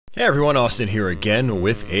Hey everyone, Austin here again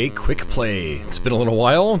with a quick play. It's been a little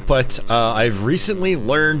while, but I've recently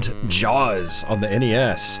learned Jaws on the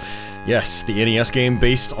NES. Yes, the NES game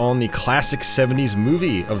based on the classic 70s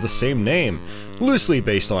movie of the same name. Loosely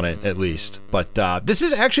based on it, at least. But this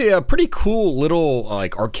is actually a pretty cool little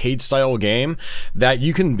like arcade-style game that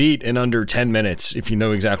you can beat in under 10 minutes if you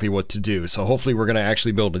know exactly what to do. So hopefully we're going to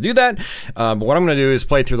actually be able to do that. But what I'm going to do is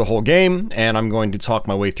play through the whole game, and I'm going to talk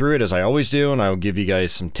my way through it as I always do, and I'll give you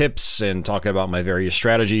guys some tips and talk about my various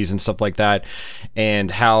strategies and stuff like that, and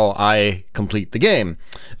how I complete the game.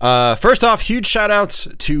 First off, huge shout-outs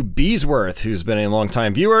to Beesworth, who's been a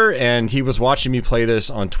long-time viewer, and he was watching me play this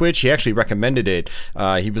on Twitch. He actually recommended it.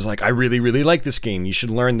 He was like, I really like this game, you should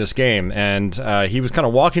learn this game, and he was kind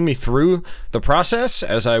of walking me through the process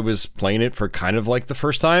as I was playing it for kind of like the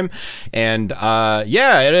first time, and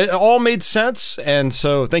yeah, it all made sense. And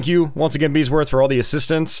so thank you once again, Beesworth, for all the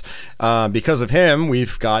assistance. Because of him,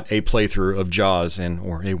 we've got a playthrough of Jaws,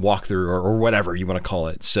 or a walkthrough, or whatever you want to call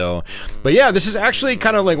it. So, but yeah, this is actually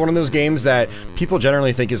kind of like one of those games that people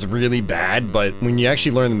generally think is really bad, but when you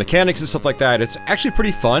actually learn the mechanics and stuff like that, it's actually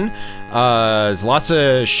pretty fun. There's lots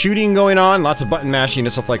of shooting going on, lots of button mashing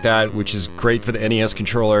and stuff like that, which is great for the NES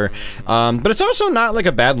controller. But it's also not like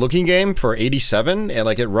a bad looking game for 87. And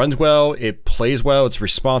like, it runs well, it plays well, it's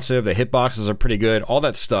responsive, the hitboxes are pretty good, all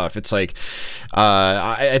that stuff. It's like,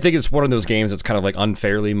 I think it's one of those games that's kind of like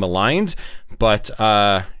unfairly maligned. But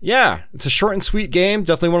yeah, it's a short and sweet game.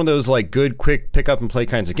 Definitely one of those like good, quick pick up and play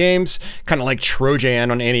kinds of games. Kind of like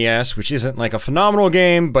Trojan on NES, which isn't like a phenomenal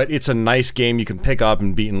game, but it's a nice game you can pick up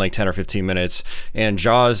and beat in like 10 or 15 minutes. And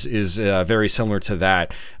Jaws is very similar to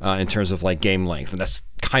that in terms of like game length, and that's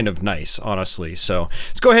kind of nice, honestly. So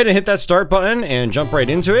let's go ahead and hit that start button and jump right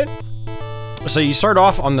into it. So you start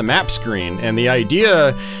off on the map screen, and the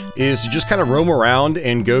idea is to just kind of roam around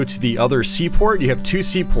and go to the other seaport. You have two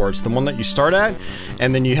seaports, the one that you start at,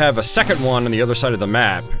 and then you have a second one on the other side of the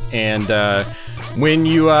map. And when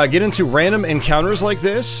you get into random encounters like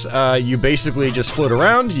this, you basically just float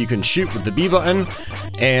around, you can shoot with the B button,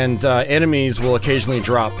 and enemies will occasionally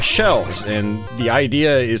drop shells. And the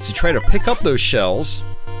idea is to try to pick up those shells,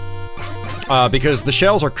 because the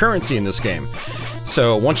shells are currency in this game.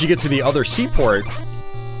 So once you get to the other seaport,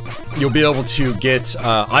 you'll be able to get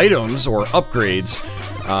items or upgrades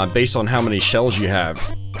based on how many shells you have.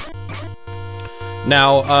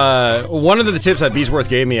 Now, one of the tips that Beesworth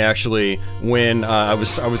gave me actually when I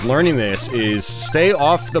was learning this is stay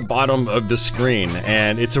off the bottom of the screen,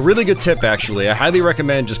 and it's a really good tip actually. I highly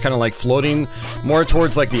recommend just kind of like floating more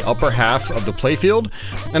towards like the upper half of the playfield,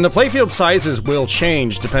 and the playfield sizes will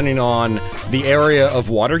change depending on the area of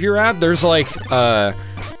water you're at. There's like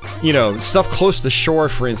you know, stuff close to the shore,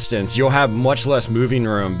 for instance, you'll have much less moving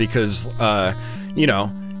room because you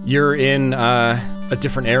know, you're in a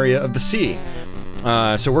different area of the sea.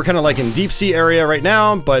 So we're kind of like in deep sea area right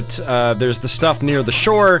now, but there's the stuff near the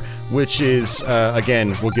shore, which is,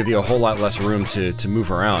 again, will give you a whole lot less room to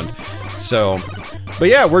move around. So, but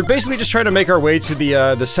yeah, we're basically just trying to make our way to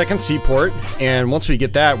the second seaport, and once we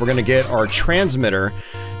get that, we're going to get our transmitter.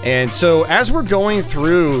 And so as we're going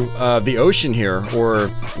through the ocean here, or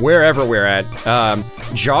wherever we're at,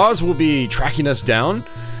 Jaws will be tracking us down.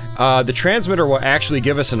 The transmitter will actually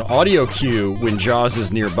give us an audio cue when Jaws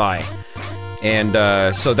is nearby.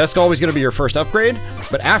 And so that's always going to be your first upgrade.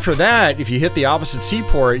 But after that, if you hit the opposite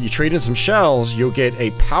seaport, you trade in some shells, you'll get a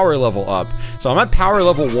power level up. So I'm at power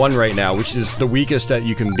level 1 right now, which is the weakest that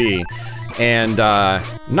you can be. And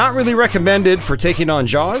not really recommended for taking on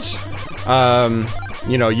Jaws.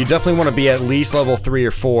 You know, you definitely want to be at least level 3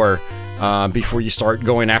 or 4 before you start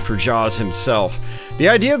going after Jaws himself. The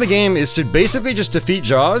idea of the game is to basically just defeat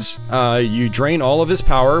Jaws. You drain all of his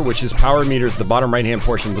power, which is power meters at the bottom right-hand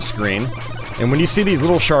portion of the screen. And when you see these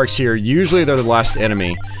little sharks here, usually they're the last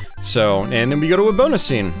enemy. So, and then we go to a bonus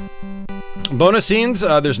scene. Bonus scenes,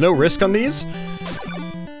 there's no risk on these.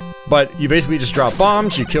 But you basically just drop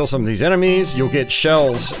bombs, you kill some of these enemies, you'll get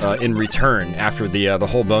shells in return after the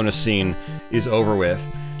whole bonus scene is over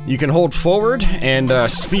with. You can hold forward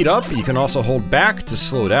and speed up. You can also hold back to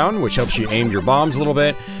slow down, which helps you aim your bombs a little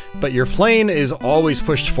bit. But your plane is always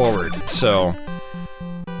pushed forward, so...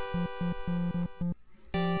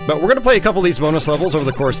 But we're going to play a couple of these bonus levels over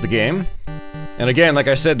the course of the game. And again, like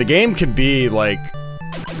I said, the game can be like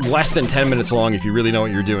less than 10 minutes long if you really know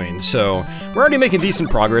what you're doing. So we're already making decent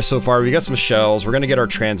progress so far. We got some shells. We're going to get our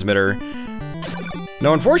transmitter.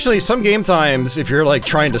 Now, unfortunately, some game times, if you're like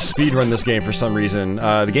trying to speedrun this game for some reason,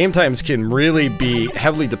 the game times can really be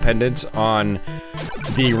heavily dependent on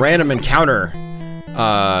the random encounter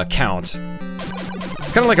count.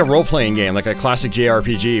 It's kind of like a role-playing game, like a classic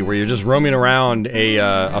JRPG, where you're just roaming around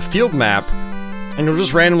a field map, and you'll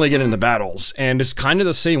just randomly get into battles. And it's kind of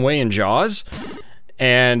the same way in Jaws.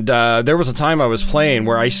 And there was a time I was playing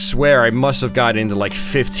where I swear I must have got into like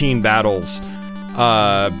 15 battles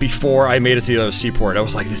before I made it to the other seaport. I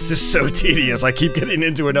was like, this is so tedious. I keep getting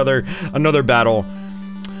into another battle.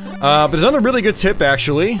 But there's another really good tip,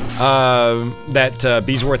 actually, that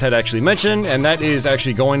Beesworth had actually mentioned, and that is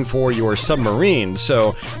actually going for your submarine.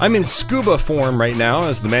 So, I'm in scuba form right now,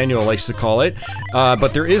 as the manual likes to call it,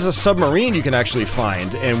 but there is a submarine you can actually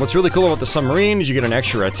find, and what's really cool about the submarine is you get an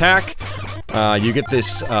extra attack, you get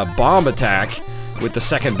this bomb attack with the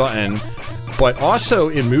second button, but also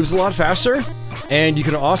it moves a lot faster, and you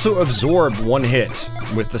can also absorb one hit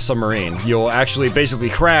with the submarine. You'll actually basically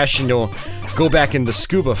crash and you'll go back into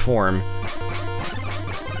scuba form.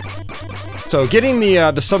 So getting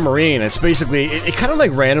the submarine, it's basically, it kind of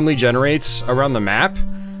like randomly generates around the map.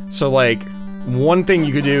 So like, one thing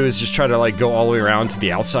you could do is just try to like go all the way around to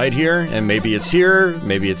the outside here, and maybe it's here,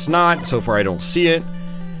 maybe it's not. So far I don't see it.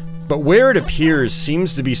 But where it appears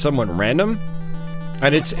seems to be somewhat random.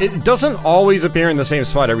 And it doesn't always appear in the same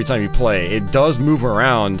spot every time you play. It does move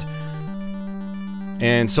around.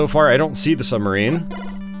 And so far I don't see the submarine.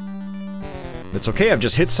 It's okay, I've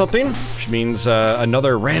just hit something, which means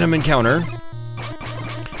another random encounter.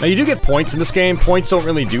 Now you do get points in this game. Points don't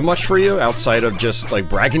really do much for you outside of just like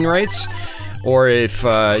bragging rights. Or if,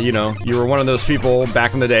 you know, you were one of those people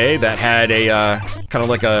back in the day that had a kind of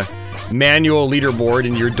like a manual leaderboard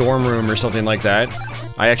in your dorm room or something like that.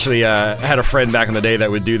 I actually had a friend back in the day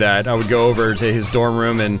that would do that. I would go over to his dorm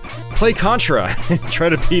room and play Contra and try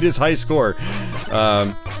to beat his high score.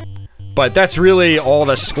 But that's really all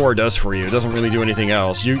that score does for you. It doesn't really do anything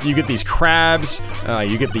else. You get these crabs,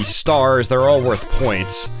 you get these stars, they're all worth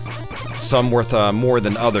points. Some worth more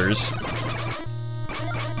than others.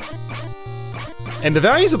 And the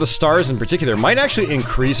values of the stars in particular might actually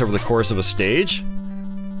increase over the course of a stage.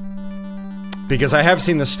 Because I have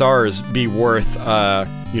seen the stars be worth,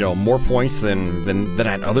 you know, more points than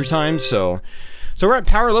at other times, so we're at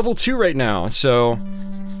power level 2 right now, so...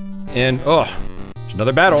 And, oh,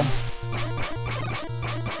 another battle.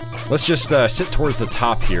 Let's just sit towards the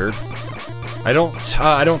top here. I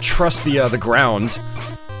don't trust the ground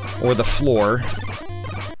or the floor,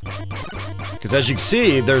 because as you can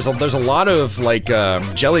see, there's a lot of like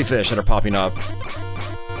jellyfish that are popping up,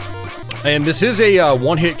 and this is a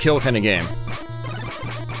one-hit kill kind of game.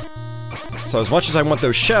 So as much as I want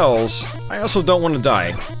those shells, I also don't want to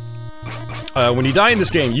die. When you die in this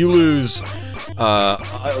game, you lose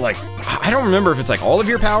like I don't remember if it's like all of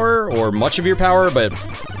your power or much of your power, but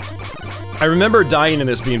I remember dying in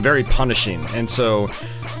this being very punishing, and so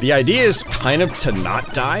the idea is kind of to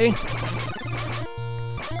not die.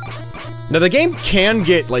 Now the game can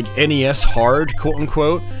get like NES hard, quote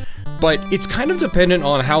unquote, but it's kind of dependent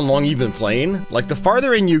on how long you've been playing. Like the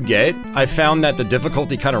farther in you get, I found that the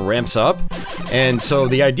difficulty kind of ramps up, and so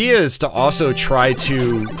the idea is to also try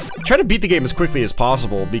to beat the game as quickly as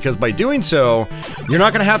possible, because by doing so, you're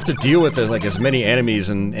not gonna have to deal with like as many enemies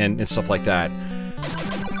and stuff like that.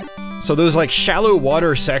 So those like shallow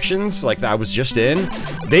water sections, like that I was just in,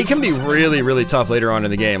 they can be really, really tough later on in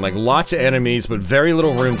the game. Like lots of enemies, but very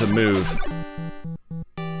little room to move.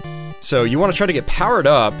 So you want to try to get powered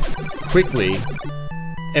up quickly,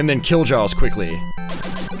 and then kill Jaws quickly.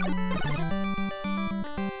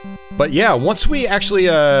 But yeah, once we actually,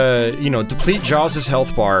 you know, deplete Jaws'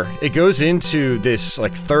 health bar, it goes into this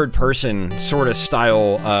like third-person sort of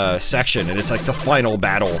style section, and it's like the final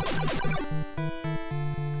battle.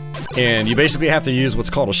 And you basically have to use what's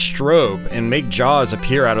called a strobe and make Jaws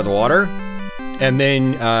appear out of the water. And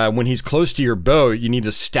then when he's close to your boat, you need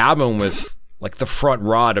to stab him with like the front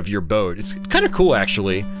rod of your boat. It's kind of cool,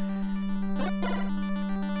 actually.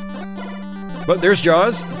 But there's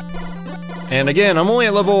Jaws. And again, I'm only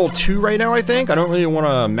at level 2 right now, I think. I don't really want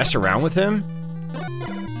to mess around with him.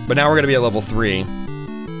 But now we're going to be at level 3.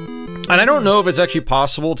 And I don't know if it's actually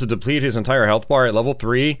possible to deplete his entire health bar at level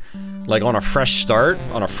 3. Like on a fresh start,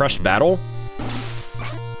 on a fresh battle.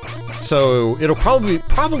 So it'll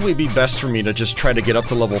probably be best for me to just try to get up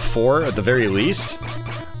to level 4 at the very least.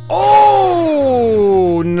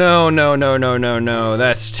 Oh! No,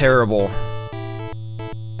 that's terrible.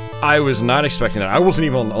 I was not expecting that. I wasn't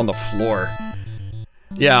even on the floor.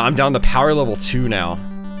 Yeah, I'm down to power level 2 now.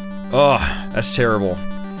 Ugh, that's terrible.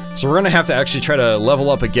 So we're gonna have to actually try to level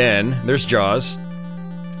up again. There's Jaws.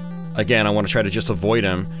 Again, I want to try to just avoid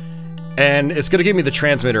him. And it's gonna give me the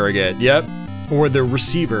transmitter again, yep. Or the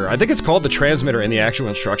receiver. I think it's called the transmitter in the actual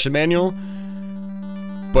instruction manual.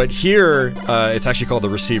 But here, it's actually called the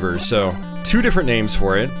receiver, so 2 different names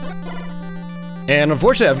for it. And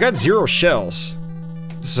unfortunately, I've got 0 shells.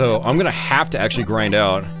 So I'm gonna have to actually grind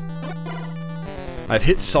out. I've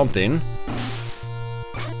hit something.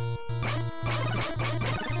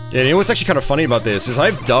 Yeah, you know what's actually kind of funny about this is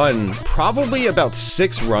I've done probably about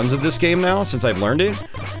 6 runs of this game now since I've learned it.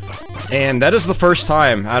 And that is the first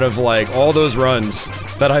time out of like all those runs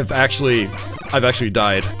that I've actually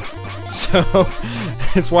died. So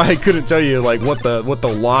it's why I couldn't tell you like what the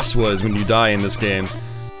loss was when you die in this game.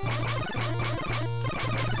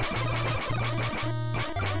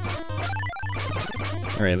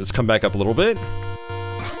 All right, let's come back up a little bit.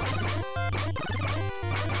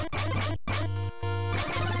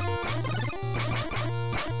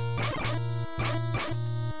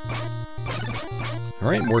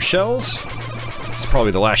 Alright, more shells. This is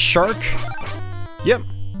probably the last shark. Yep.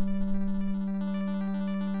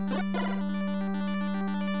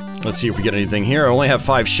 Let's see if we get anything here. I only have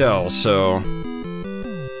 5 shells, so...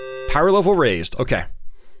 Power level raised. Okay.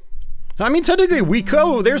 I mean, technically, we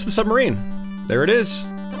go. There's the submarine. There it is.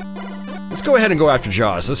 Let's go ahead and go after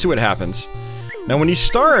Jaws. Let's see what happens. Now, when you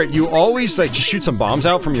start, you always, like, just shoot some bombs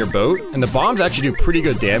out from your boat, and the bombs actually do pretty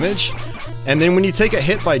good damage. And then when you take a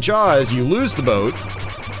hit by Jaws, you lose the boat.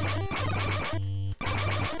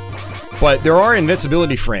 But there are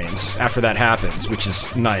invincibility frames after that happens, which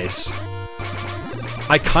is nice.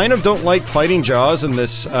 I kind of don't like fighting Jaws in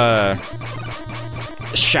this,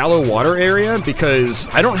 shallow water area, because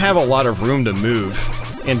I don't have a lot of room to move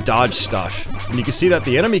and dodge stuff. And you can see that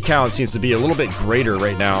the enemy count seems to be a little bit greater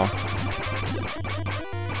right now.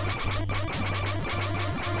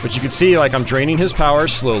 But you can see, like, I'm draining his power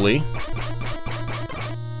slowly.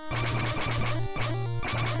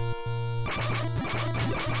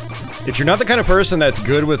 If you're not the kind of person that's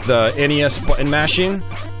good with the NES button mashing,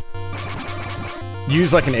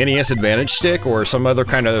 use like an NES Advantage stick or some other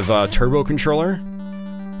kind of turbo controller.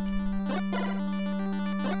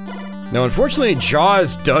 Now, unfortunately,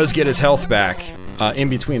 Jaws does get his health back in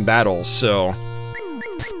between battles, so...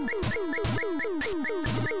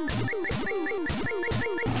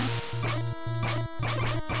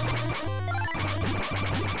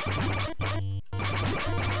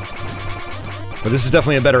 But this is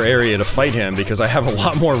definitely a better area to fight him because I have a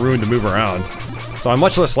lot more room to move around. So I'm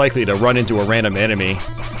much less likely to run into a random enemy.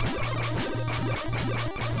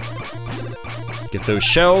 Get those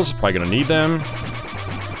shells, probably gonna need them.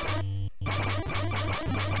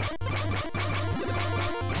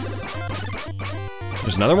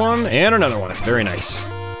 There's another one, and another one. Very nice.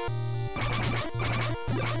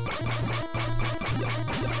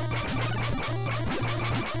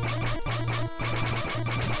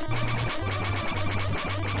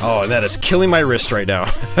 Oh, and that is killing my wrist right now.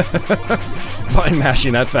 Button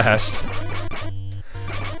mashing that fast.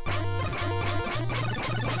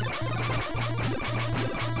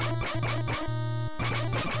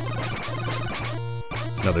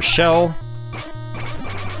 Another shell.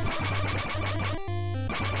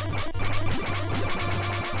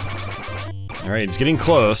 Alright, it's getting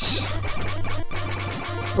close.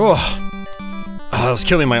 Oh, that was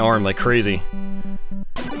killing my arm like crazy.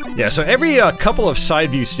 Yeah, so every couple of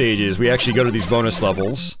side view stages, we actually go to these bonus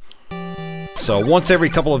levels. So once every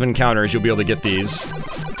couple of encounters, you'll be able to get these.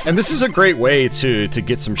 And this is a great way to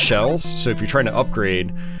get some shells, so if you're trying to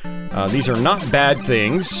upgrade, these are not bad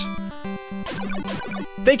things.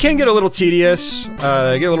 They can get a little tedious,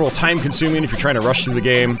 get a little time-consuming if you're trying to rush through the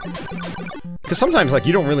game. Because sometimes, like,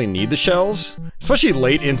 you don't really need the shells. Especially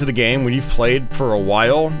late into the game, when you've played for a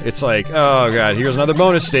while, it's like, oh god, here's another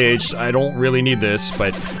bonus stage, I don't really need this,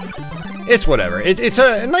 but it's whatever. It's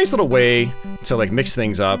a nice little way to, like, mix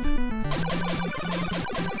things up.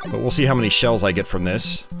 But we'll see how many shells I get from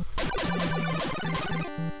this.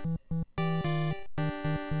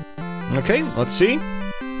 Okay, let's see.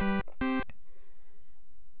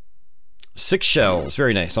 6 shells,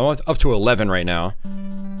 very nice. I'm up to 11 right now.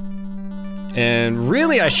 And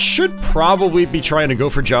really, I should probably be trying to go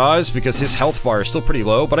for Jaws, because his health bar is still pretty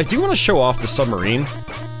low, but I do want to show off the submarine.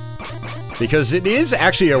 Because it is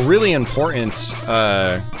actually a really important,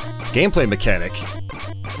 gameplay mechanic.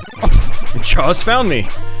 Oh, Jaws found me!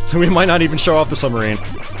 So we might not even show off the submarine.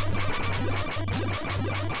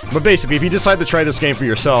 But basically, if you decide to try this game for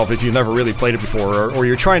yourself, if you've never really played it before, or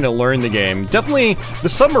you're trying to learn the game, definitely the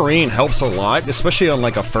submarine helps a lot, especially on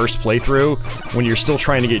like a first playthrough, when you're still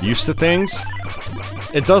trying to get used to things.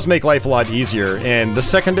 It does make life a lot easier, and the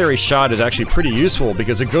secondary shot is actually pretty useful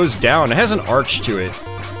because it goes down. It has an arch to it.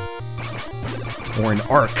 Or an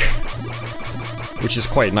arc. Which is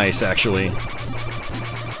quite nice, actually.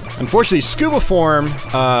 Unfortunately, Scuba Form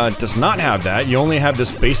does not have that. You only have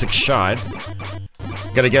this basic shot.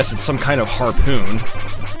 Gotta guess it's some kind of harpoon.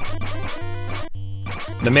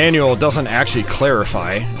 The manual doesn't actually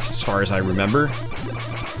clarify, as far as I remember.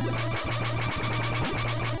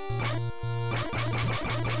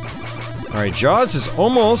 Alright, Jaws is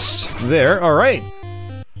almost there. Alright.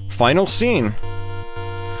 Final scene.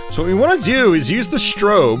 So what we want to do is use the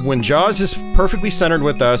strobe when Jaws is perfectly centered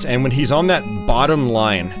with us and when he's on that bottom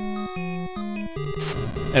line.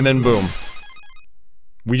 And then boom.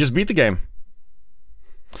 We just beat the game.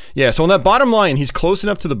 Yeah, so on that bottom line, he's close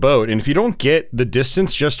enough to the boat, and if you don't get the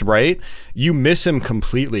distance just right, you miss him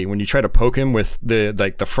completely when you try to poke him with the,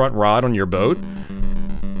 like, the front rod on your boat.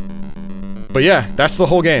 But yeah, that's the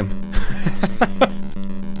whole game.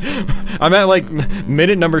 I'm at, like,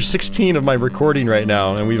 minute number 16 of my recording right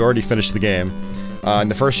now, and we've already finished the game.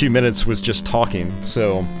 And the first few minutes was just talking,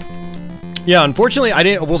 so... Yeah, unfortunately,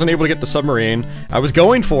 I wasn't able to get the submarine. I was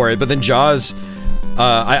going for it, but then Jaws...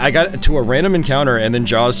 I got to a random encounter, and then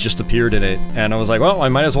Jaws just appeared in it, and I was like, well, I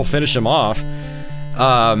might as well finish him off.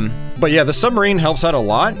 But yeah, the submarine helps out a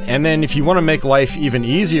lot, and then if you want to make life even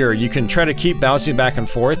easier, you can try to keep bouncing back and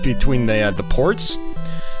forth between the ports.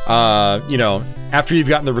 You know, after you've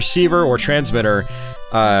gotten the receiver or transmitter,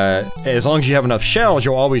 as long as you have enough shells,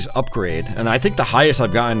 you'll always upgrade. And I think the highest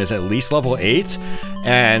I've gotten is at least level 8,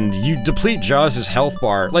 and you deplete Jaws' health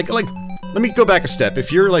bar. Like, let me go back a step.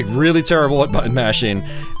 If you're, like, really terrible at button mashing,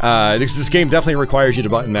 this game definitely requires you to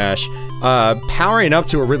button mash, powering up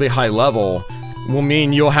to a really high level will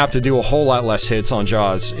mean you'll have to do a whole lot less hits on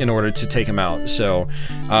Jaws in order to take him out. So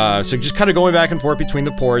just kind of going back and forth between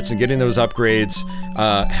the ports and getting those upgrades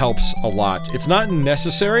helps a lot. It's not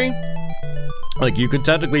necessary. Like, you could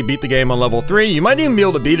technically beat the game on level 3. You might even be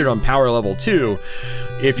able to beat it on power level 2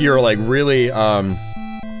 if you're, like, really,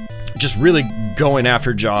 just really going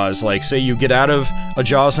after Jaws. Like, say you get out of a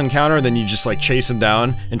Jaws encounter, then you just, like, chase him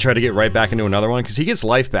down and try to get right back into another one, because he gets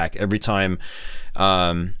life back every time,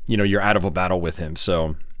 you know, you're out of a battle with him,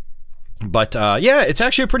 so... But, yeah, it's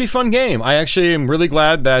actually a pretty fun game. I actually am really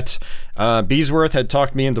glad that Beesworth had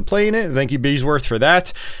talked me into playing it. Thank you, Beesworth, for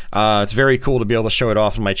that. It's very cool to be able to show it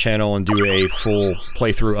off on my channel and do a full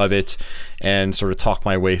playthrough of it and sort of talk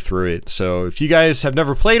my way through it. So if you guys have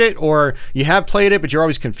never played it, or you have played it but you're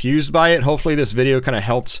always confused by it, hopefully this video kind of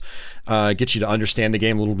helps get you to understand the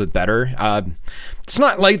game a little bit better. It's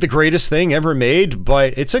not like the greatest thing ever made,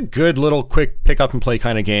 but it's a good little quick pick up and play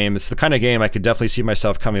kind of game. It's the kind of game I could definitely see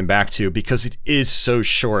myself coming back to because it is so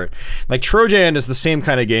short. Like, Trojan is the same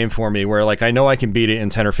kind of game for me, where, like, I know I can beat it in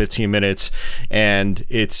 10 or 15 minutes, and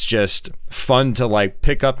it's just fun to, like,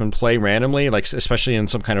 pick up and play randomly, like, especially in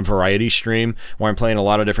some kind of variety stream where I'm playing a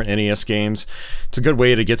lot of different NES games. It's a good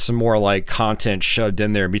way to get some more, like, content shoved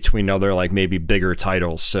in there between other, like, maybe bigger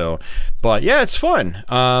titles. So, but yeah, it's fun.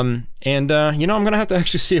 And, you know, I'm gonna have to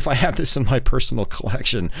actually see if I have this in my personal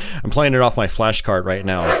collection. I'm playing it off my flash card right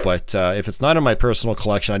now, but if it's not in my personal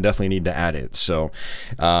collection, I definitely need to add it. So,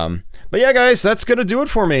 but yeah, guys, that's gonna do it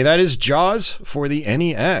for me. That is Jaws for the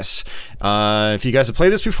NES. If you guys have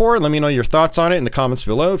played this before, let me know your thoughts on it in the comments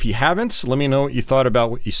below. If you haven't, let me know what you thought about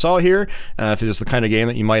what you saw here, if it is the kind of game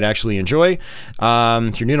that you might actually enjoy.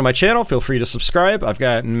 If you're new to my channel, feel free to subscribe. I've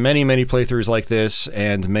got many playthroughs like this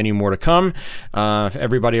and many more to come. If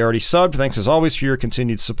everybody already subbed, thanks as always for your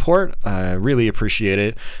continued support. I really appreciate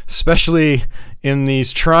it, especially in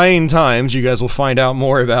these trying times. You guys will find out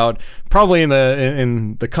more about probably in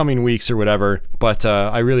the coming weeks or whatever, but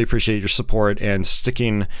I really appreciate your support and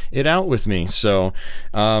sticking it out with me. So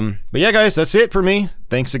but yeah, guys, that's it for me.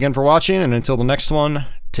 Thanks again for watching, and until the next one,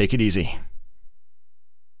 take it easy.